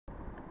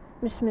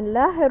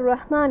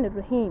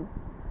Bismillahirrahmanirrahim.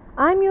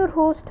 I'm your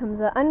host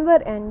Hamza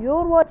Anwar and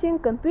you're watching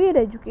Computer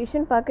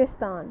Education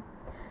Pakistan.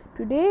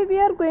 Today we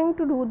are going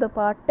to do the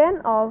part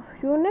 10 of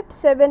Unit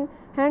 7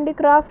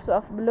 Handicrafts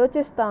of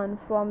Balochistan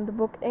from the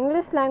book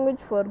English Language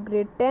for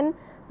Grade 10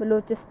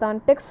 Balochistan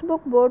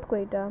textbook board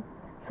Quetta.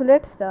 So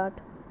let's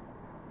start.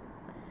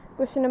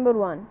 Question number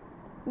 1.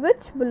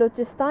 Which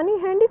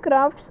Balochistani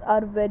handicrafts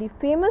are very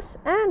famous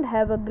and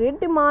have a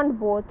great demand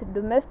both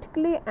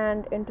domestically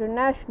and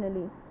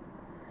internationally?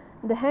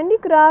 The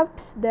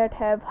handicrafts that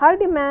have high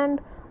demand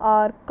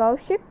are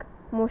kowshik,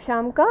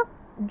 moshamka,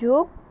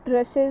 joke,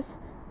 dresses,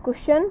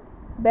 cushion,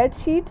 bed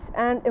sheets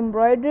and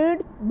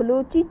embroidered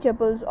Balochi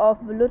chappals of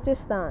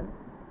Balochistan.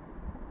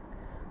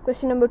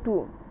 Question number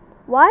 2.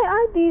 Why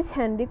are these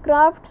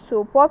handicrafts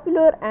so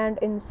popular and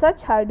in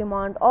such high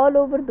demand all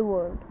over the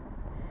world?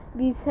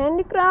 These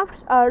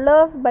handicrafts are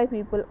loved by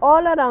people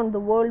all around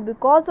the world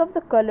because of the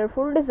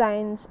colorful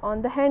designs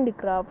on the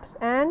handicrafts,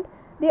 and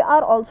they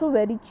are also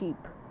very cheap.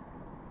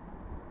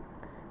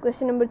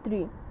 Question number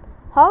 3.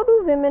 How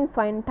do women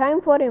find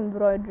time for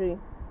embroidery?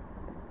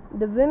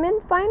 The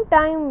women find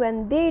time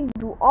when they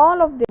do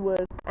all of their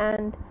work,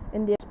 and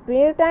in their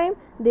spare time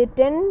they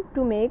tend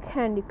to make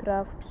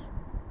handicrafts.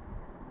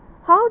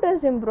 How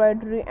does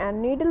embroidery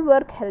and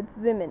needlework help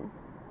women?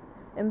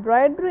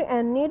 Embroidery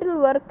and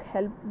needlework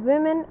help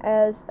women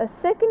as a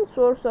second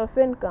source of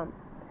income.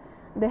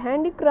 The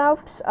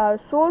handicrafts are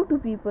sold to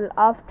people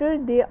after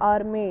they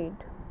are made.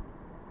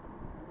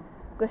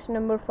 Question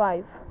number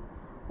 5.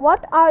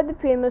 What are the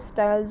famous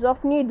styles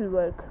of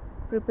needlework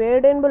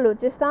prepared in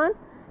Balochistan?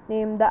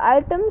 Name the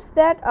items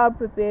that are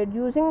prepared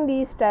using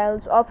these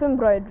styles of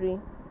embroidery.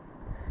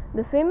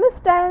 The famous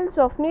styles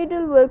of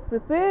needlework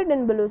prepared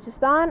in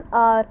Balochistan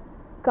are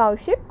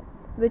kowshik,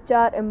 which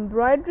are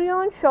embroidery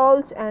on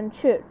shawls and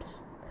shirts.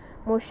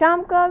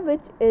 Moshamka,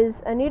 which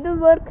is a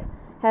needlework,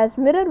 has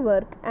mirror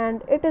work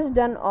and it is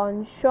done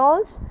on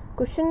shawls,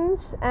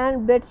 cushions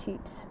and bed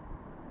sheets.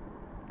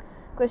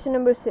 Question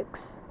number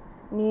 6.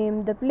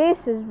 Name the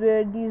places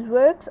where these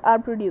works are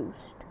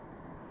produced.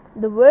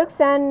 The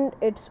works and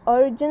its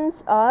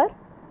origins are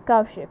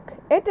kowshik.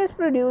 It is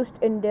produced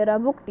in Dera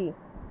Bukti.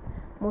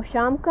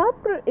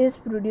 Moshamka is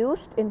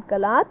produced in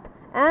Kalat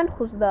and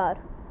Khuzdar.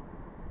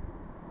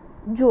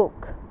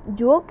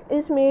 Joke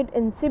is made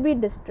in Sibi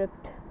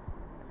district.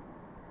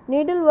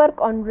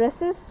 Needlework on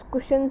dresses,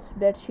 cushions,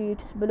 bed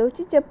sheets,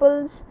 Balochi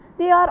chappals,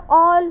 they are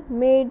all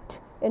made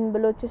in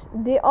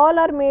Balochistan.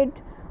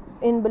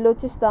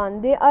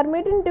 They are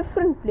made in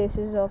different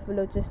places of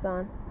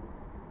Balochistan.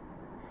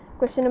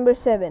 Question number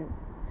 7.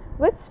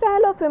 Which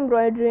style of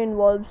embroidery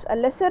involves a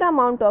lesser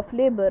amount of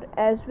labor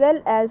as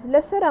well as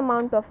lesser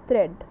amount of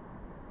thread?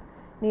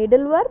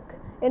 Needlework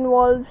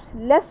involves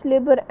less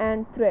labor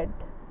and thread.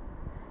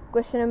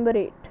 Question number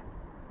 8.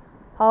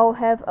 How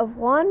have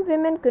Afghan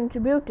women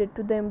contributed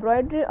to the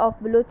embroidery of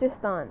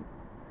Balochistan?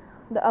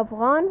 The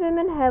Afghan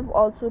women have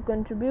also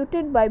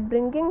contributed by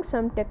bringing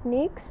some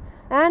techniques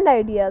and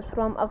ideas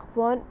from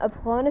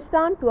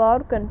Afghanistan to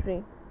our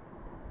country.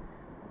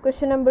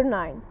 Question number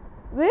 9.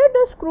 Where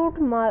does crude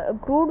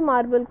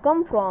marble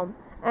come from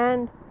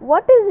and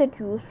what is it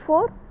used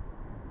for?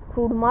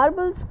 Crude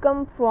marbles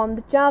come from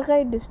the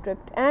Chagai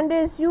district and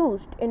is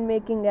used in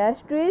making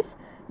ashtrays,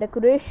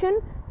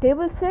 decoration,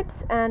 table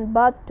sets and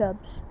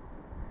bathtubs.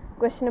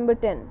 Question number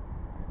 10.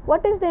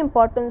 What is the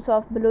importance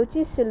of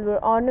Balochi silver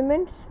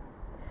ornaments?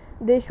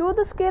 They show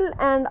the skill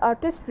and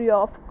artistry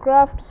of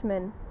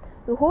craftsmen.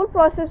 The whole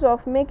process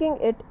of making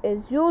it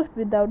is used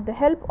without the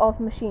help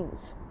of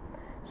machines.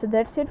 So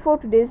that's it for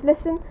today's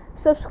lesson.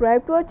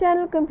 Subscribe to our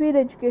channel Computer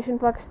Education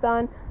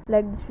Pakistan.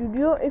 Like this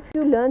video if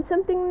you learned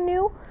something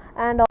new,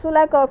 and also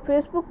like our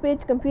Facebook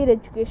page Computer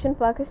Education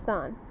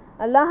Pakistan.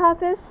 Allah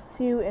Hafiz.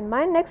 See you in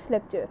my next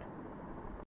lecture.